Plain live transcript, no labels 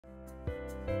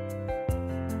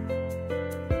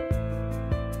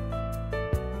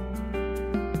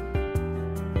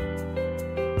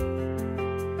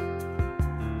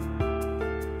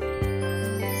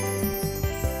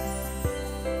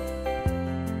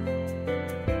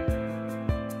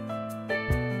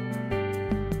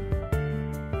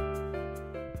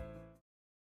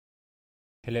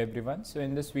Hello everyone. So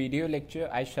in this video lecture,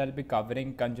 I shall be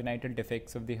covering congenital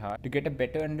defects of the heart. To get a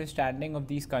better understanding of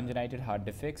these congenital heart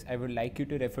defects, I would like you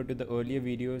to refer to the earlier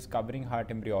videos covering heart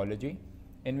embryology,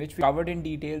 in which we covered in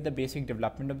detail the basic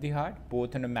development of the heart,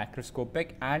 both on a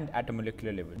macroscopic and at a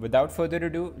molecular level. Without further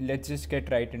ado, let's just get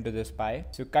right into this pie.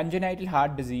 So congenital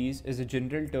heart disease is a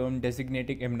general term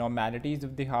designating abnormalities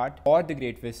of the heart or the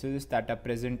great vessels that are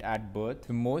present at birth.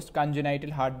 So most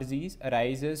congenital heart disease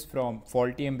arises from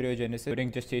faulty embryogenesis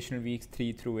during gestational weeks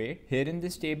 3 through 8. Here in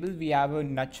this table, we have a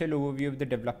nutshell overview of the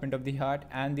development of the heart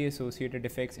and the associated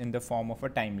effects in the form of a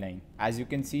timeline. As you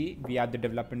can see, we have the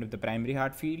development of the primary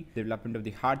heart field, development of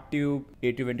the heart tube,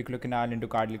 atrioventricular canal into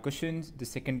cardiac cushions, the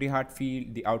secondary heart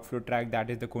field, the outflow tract, that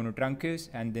is the conotruncus,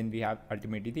 and then we have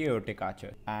ultimately the aortic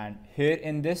archer. And here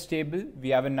in this table, we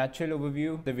have a nutshell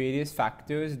overview of the various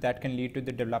factors that can lead to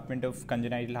the development of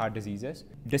congenital heart diseases.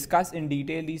 Discuss in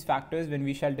detail these factors when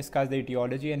we shall discuss the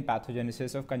etiology and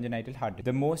pathogenesis of congenital heart disease.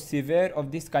 The most severe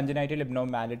of these congenital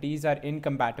abnormalities are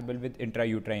incompatible with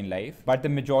intrauterine life, but the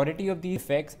majority of these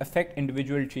effects affect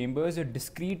individual chambers or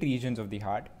discrete regions of the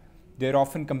heart. They are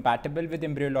often compatible with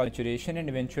embryological maturation and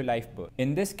eventual life birth.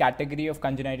 In this category of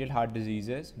congenital heart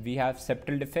diseases, we have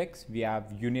septal defects, we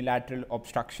have unilateral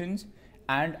obstructions,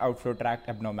 and outflow tract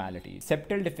abnormalities.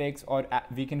 Septal defects, or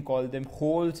we can call them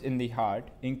holes in the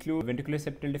heart, include ventricular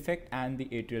septal defect and the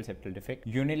atrial septal defect.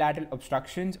 Unilateral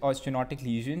obstructions or stenotic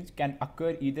lesions can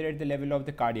occur either at the level of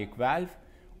the cardiac valve,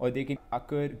 or they can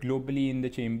occur globally in the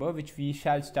chamber, which we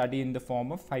shall study in the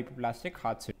form of hypoplastic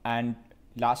heart syndrome. And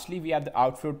lastly, we have the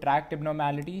outflow tract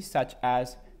abnormalities such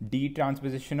as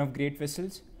detransposition of great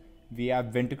vessels. We have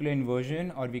ventricular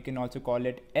inversion, or we can also call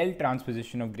it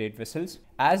L-transposition of great vessels.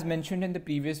 As mentioned in the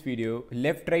previous video,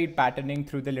 left-right patterning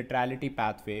through the laterality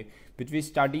pathway, which we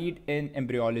studied in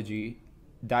embryology,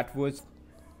 that was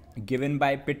given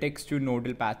by Pittig's to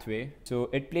nodal pathway. So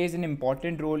it plays an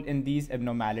important role in these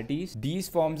abnormalities. These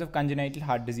forms of congenital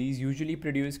heart disease usually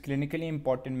produce clinically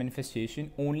important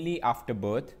manifestation only after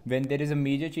birth, when there is a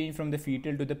major change from the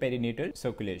fetal to the perinatal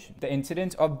circulation. The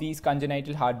incidence of these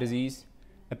congenital heart disease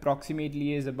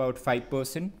approximately is about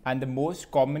 5%, and the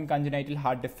most common congenital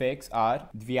heart defects are,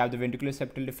 we have the ventricular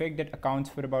septal defect that accounts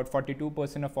for about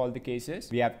 42% of all the cases.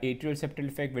 We have atrial septal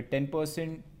defect with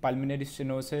 10%, pulmonary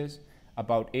stenosis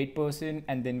about 8%,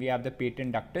 and then we have the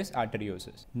patent ductus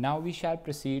arteriosus. Now we shall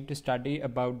proceed to study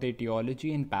about the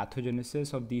etiology and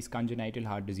pathogenesis of these congenital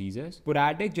heart diseases.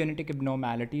 Sporadic genetic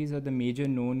abnormalities are the major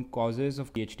known causes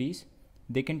of CHDs.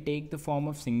 They can take the form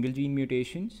of single gene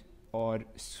mutations or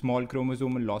small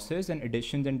chromosomal losses and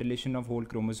additions and deletion of whole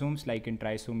chromosomes like in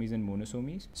trisomies and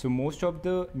monosomies. So most of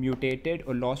the mutated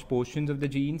or lost portions of the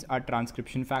genes are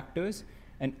transcription factors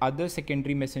and other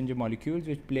secondary messenger molecules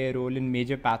which play a role in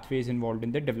major pathways involved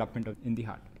in the development in the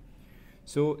heart.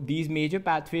 So these major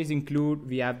pathways include,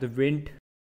 we have the Wnt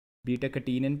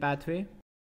beta-catenin pathway,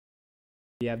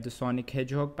 we have the sonic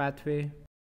hedgehog pathway,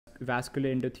 vascular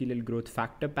endothelial growth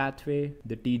factor pathway,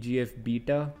 the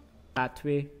TGF-beta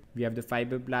pathway, we have the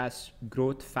fibroblast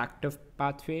growth factor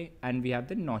pathway, and we have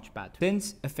the Notch pathway.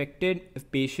 Since affected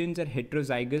patients are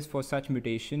heterozygous for such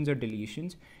mutations or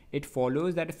deletions, it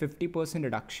follows that a 50%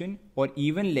 reduction or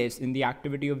even less in the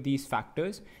activity of these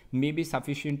factors may be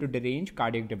sufficient to derange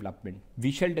cardiac development.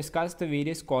 We shall discuss the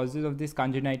various causes of these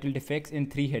congenital defects in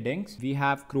 3 headings. We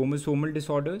have chromosomal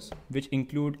disorders, which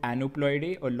include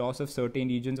aneuploidy or loss of certain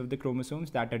regions of the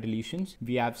chromosomes that are deletions.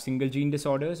 We have single gene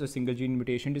disorders or single gene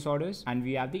mutation disorders, and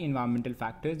we have the environmental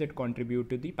factors that contribute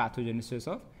to the pathogenesis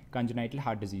of congenital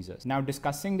heart diseases. Now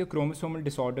discussing the chromosomal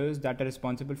disorders that are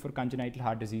responsible for congenital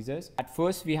heart diseases. At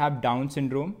first we have Down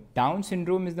syndrome. Down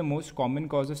syndrome is the most common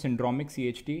cause of syndromic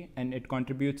CHD, and it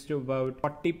contributes to about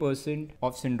 40%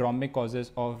 of syndromic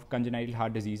causes of congenital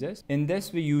heart diseases. In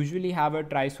this, we usually have a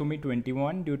trisomy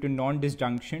 21 due to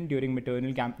non-disjunction during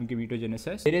maternal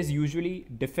gametogenesis. There is usually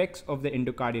defects of the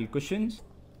endocardial cushions,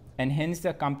 and hence the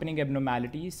accompanying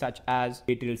abnormalities such as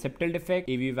atrial septal defect,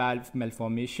 AV valve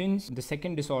malformations. The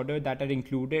second disorder that are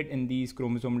included in these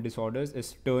chromosomal disorders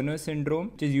is Turner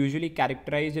syndrome, which is usually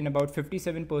characterized in about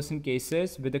 57%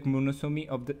 cases with a monosomy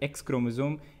of the X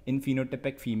chromosome in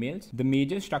phenotypic females. The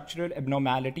major structural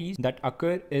abnormalities that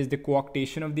occur is the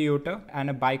coarctation of the aorta and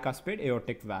a bicuspid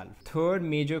aortic valve. Third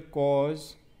major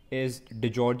cause is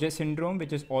DeGeorge syndrome,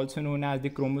 which is also known as the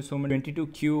chromosomal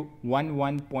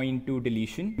 22q11.2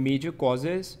 deletion. Major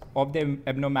causes of the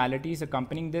abnormalities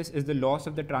accompanying this is the loss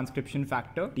of the transcription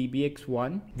factor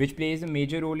TBX1, which plays a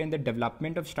major role in the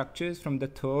development of structures from the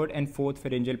 3rd and 4th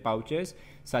pharyngeal pouches,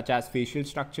 such as facial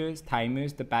structures,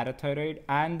 thymus, the parathyroid,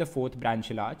 and the fourth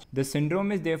branchial arch. The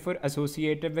syndrome is therefore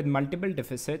associated with multiple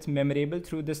deficits memorable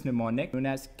through this mnemonic known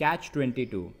as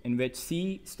Catch-22, in which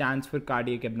C stands for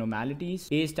cardiac abnormalities,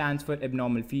 A stands for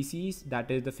abnormal feces, that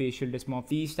is the facial dysmorphia,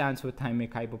 T stands for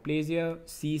thymic hypoplasia,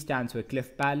 C stands for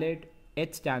cleft palate,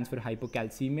 H stands for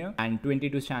hypocalcemia, and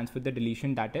 22 stands for the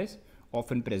deletion that is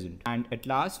often present. And at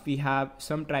last, we have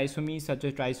some trisomies such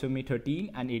as trisomy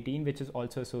 13 and 18, which is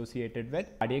also associated with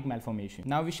cardiac malformation.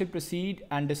 Now we shall proceed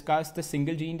and discuss the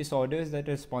single gene disorders that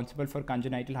are responsible for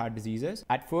congenital heart diseases.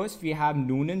 At first, we have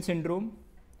Noonan syndrome,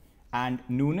 and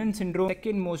Noonan syndrome,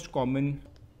 second most common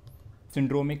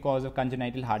syndromic cause of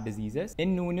congenital heart diseases.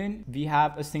 In Noonan, we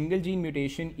have a single gene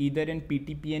mutation either in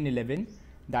PTPN11,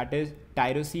 that is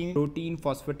tyrosine protein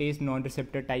phosphatase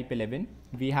non-receptor type 11.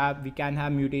 We can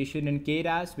have mutation in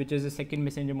KRAS, which is the second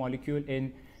messenger molecule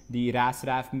in the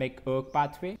RAS-RAF-MEK-ERK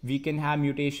pathway. We can have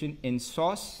mutation in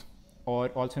SOS, or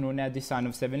also known as the son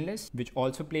of 7-list, which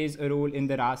also plays a role in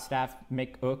the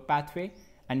RAS-RAF-MEK-ERK pathway.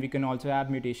 And we can also have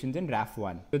mutations in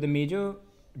RAF1. So the major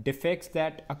defects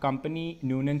that accompany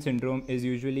Noonan syndrome is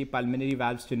usually pulmonary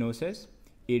valve stenosis,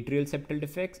 atrial septal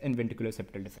defects, and ventricular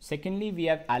septal defects. Secondly, we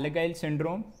have Alagille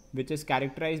syndrome, which is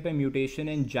characterized by mutation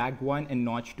in JAG1 and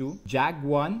Notch2.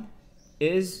 JAG1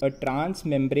 is a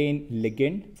transmembrane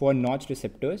ligand for Notch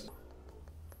receptors,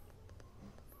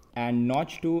 and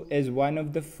Notch2 is one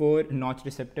of the 4 Notch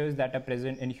receptors that are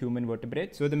present in human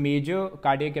vertebrates. So the major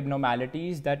cardiac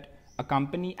abnormalities that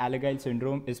accompany Alagille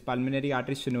syndrome is pulmonary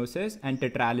artery stenosis and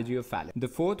tetralogy of Fallot. The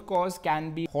fourth cause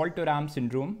can be Holt-Oram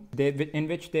syndrome, in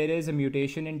which there is a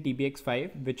mutation in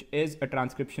TBX5, which is a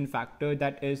transcription factor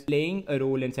that is playing a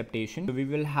role in septation. So we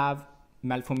will have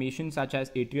malformations such as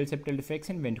atrial septal defects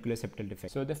and ventricular septal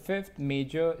defects. So the fifth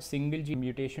major single gene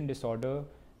mutation disorder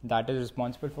that is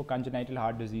responsible for congenital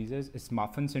heart diseases is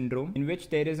Marfan syndrome, in which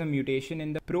there is a mutation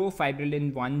in the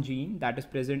profibrillin 1 gene that is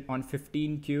present on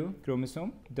 15q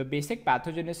chromosome. The basic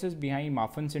pathogenesis behind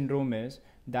Marfan syndrome is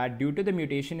that due to the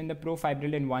mutation in the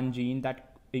profibrillin 1 gene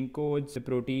that encodes the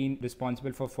protein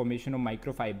responsible for formation of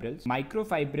microfibrils.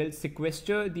 Microfibrils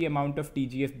sequester the amount of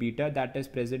TGF-beta that is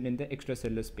present in the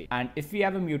extracellular space. And if we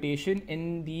have a mutation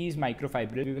in these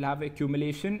microfibrils, we will have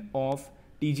accumulation of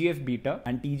TGF-beta,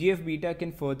 and TGF-beta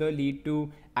can further lead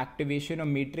to activation of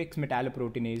matrix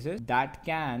metalloproteinases that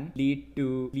can lead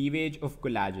to cleavage of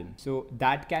collagen. So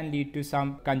that can lead to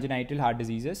some congenital heart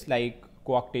diseases like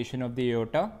coarctation of the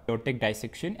aorta, aortic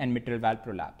dissection, and mitral valve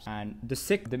prolapse. And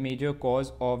the major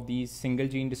cause of these single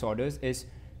gene disorders is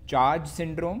CHARGE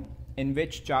syndrome, in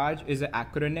which CHARGE is an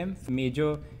acronym for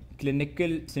major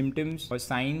clinical symptoms or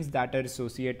signs that are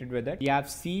associated with it. We have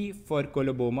C for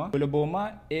coloboma.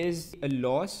 Coloboma is a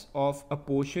loss of a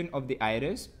portion of the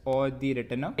iris or the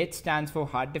retina. H stands for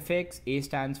heart defects, A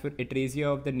stands for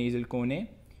atresia of the nasal cone,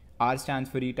 R stands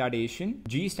for retardation,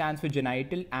 G stands for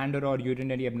genital and or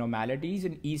urinary abnormalities,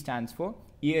 and E stands for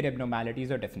ear abnormalities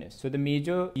or deafness. So the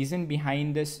major reason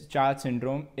behind this CHARGE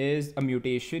syndrome is a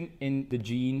mutation in the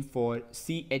gene for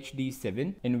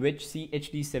CHD7, in which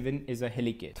CHD7 is a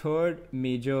helicase. Third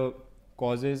major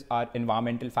causes are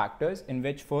environmental factors, in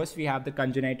which first we have the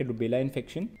congenital rubella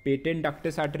infection, patent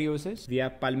ductus arteriosus, we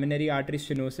have pulmonary artery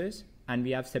stenosis, and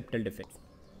we have septal defects.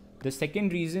 The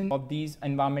second reason of these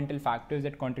environmental factors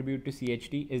that contribute to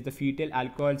CHD is the fetal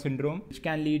alcohol syndrome, which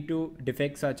can lead to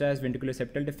defects such as ventricular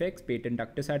septal defects, patent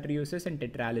ductus arteriosus, and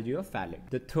tetralogy of Fallot.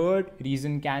 The third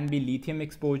reason can be lithium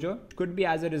exposure, which could be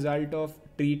as a result of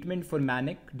treatment for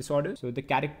manic disorders. So the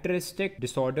characteristic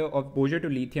disorder of exposure to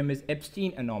lithium is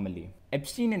Epstein anomaly.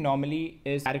 Epstein anomaly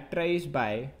is characterized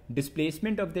by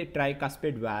displacement of the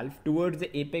tricuspid valve towards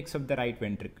the apex of the right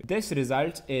ventricle. This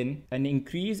results in an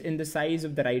increase in the size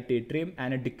of the right atrium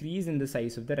and a decrease in the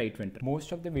size of the right ventricle.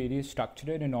 Most of the various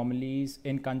structural anomalies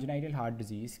in congenital heart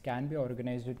disease can be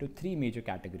organized into 3 major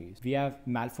categories. We have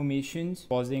malformations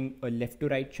causing a left to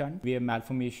right shunt, we have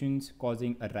malformations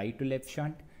causing a right to left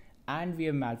shunt, and we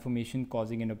have malformation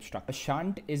causing an obstruction. A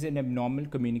shunt is an abnormal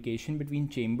communication between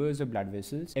chambers of blood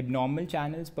vessels. Abnormal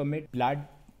channels permit blood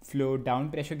flow down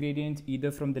pressure gradients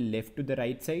either from the left to the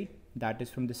right side, that is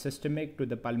from the systemic to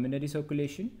the pulmonary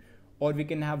circulation, or we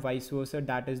can have vice versa,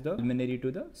 that is the pulmonary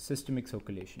to the systemic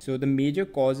circulation. So the major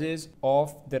causes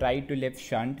of the right to left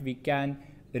shunt, we can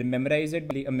memorize it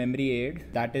by a memory aid,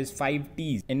 that is 5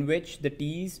 T's, in which the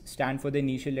T's stand for the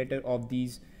initial letter of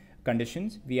these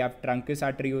conditions. We have truncus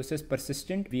arteriosus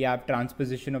persistent, we have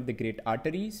transposition of the great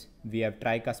arteries, we have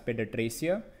tricuspid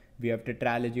atresia, we have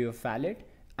tetralogy of Fallot,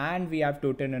 and we have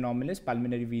total anomalous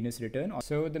pulmonary venous return.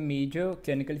 So the major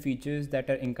clinical features that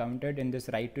are encountered in this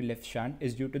right to left shunt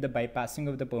is due to the bypassing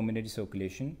of the pulmonary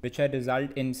circulation, which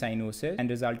result in cyanosis and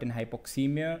result in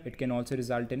hypoxemia. It can also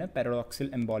result in a paradoxal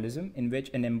embolism, in which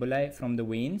an emboli from the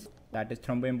veins, that is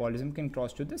thromboembolism, can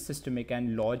cross to the systemic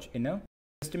and lodge in a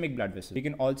systemic blood vessel. We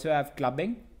can also have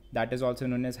clubbing, that is also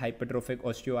known as hypertrophic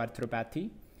osteoarthropathy,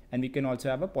 and we can also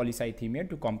have a polycythemia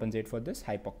to compensate for this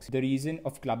hypoxia. The reason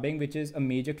of clubbing, which is a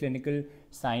major clinical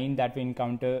sign that we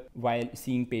encounter while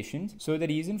seeing patients. So the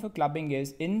reason for clubbing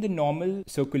is, in the normal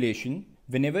circulation,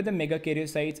 whenever the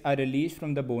megakaryocytes are released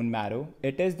from the bone marrow,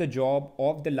 it is the job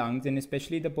of the lungs and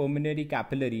especially the pulmonary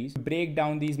capillaries to break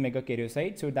down these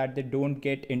megakaryocytes so that they don't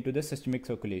get into the systemic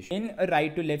circulation. In a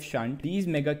right to left shunt, these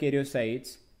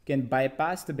megakaryocytes can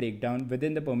bypass the breakdown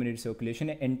within the pulmonary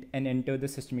circulation and enter the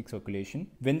systemic circulation.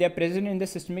 When they are present in the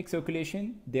systemic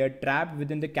circulation, they are trapped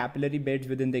within the capillary beds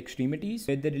within the extremities,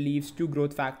 where they release two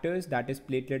growth factors, that is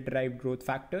platelet-derived growth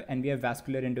factor and we have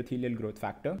vascular endothelial growth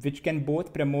factor, which can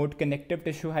both promote connective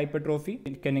tissue hypertrophy.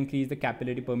 It can increase the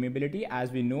capillary permeability.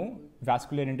 As we know,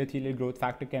 vascular endothelial growth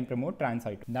factor can promote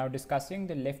transit. Now discussing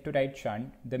the left to right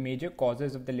shunt, the major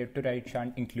causes of the left to right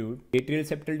shunt include atrial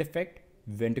septal defect,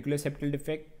 ventricular septal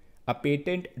defect, a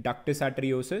patent ductus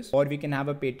arteriosus, or we can have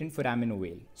a patent foramen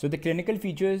ovale. So the clinical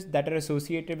features that are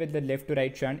associated with the left to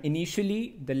right shunt,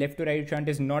 initially the left to right shunt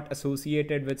is not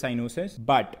associated with cyanosis,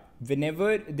 but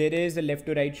whenever there is a left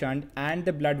to right shunt and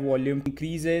the blood volume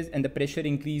increases and the pressure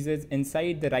increases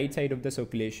inside the right side of the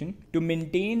circulation, to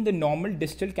maintain the normal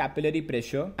distal capillary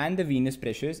pressure and the venous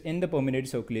pressures in the pulmonary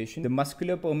circulation, the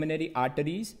muscular pulmonary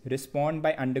arteries respond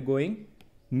by undergoing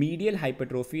medial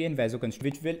hypertrophy and vasoconstriction,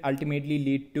 which will ultimately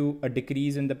lead to a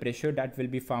decrease in the pressure that will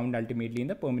be found ultimately in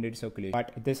the pulmonary circulation.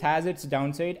 But this has its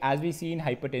downside, as we see in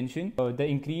hypertension. The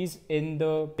increase in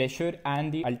the pressure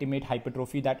and the ultimate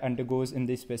hypertrophy that undergoes in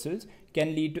these vessels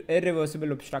can lead to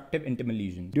irreversible obstructive intimal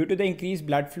lesions. Due to the increased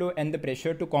blood flow and the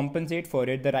pressure, to compensate for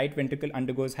it, the right ventricle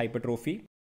undergoes hypertrophy.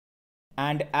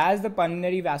 And as the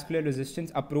pulmonary vascular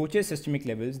resistance approaches systemic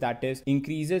levels, that is,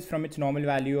 increases from its normal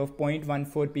value of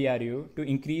 0.14 PRU to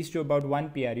increase to about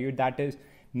 1 PRU, that is,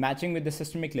 matching with the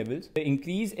systemic levels, the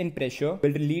increase in pressure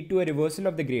will lead to a reversal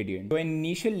of the gradient. So an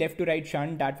initial left to right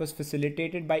shunt that was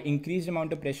facilitated by increased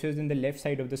amount of pressures in the left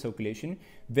side of the circulation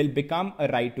will become a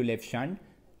right to left shunt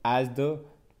as the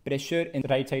pressure in the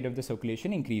right side of the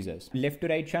circulation increases. Left to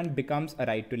right shunt becomes a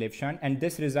right to left shunt, and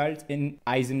this results in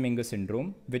Eisenmenger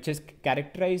syndrome, which is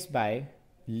characterized by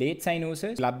late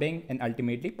cyanosis, clubbing, and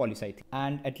ultimately polycythemia.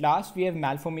 And at last, we have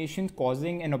malformations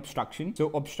causing an obstruction.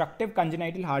 So obstructive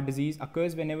congenital heart disease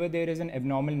occurs whenever there is an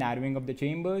abnormal narrowing of the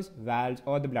chambers, valves,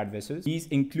 or the blood vessels. These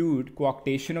include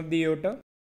coarctation of the aorta.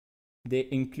 They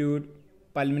include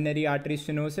pulmonary artery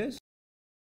stenosis,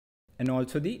 and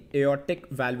also the aortic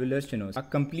valvular stenosis. A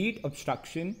complete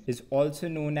obstruction is also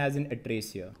known as an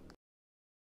atresia.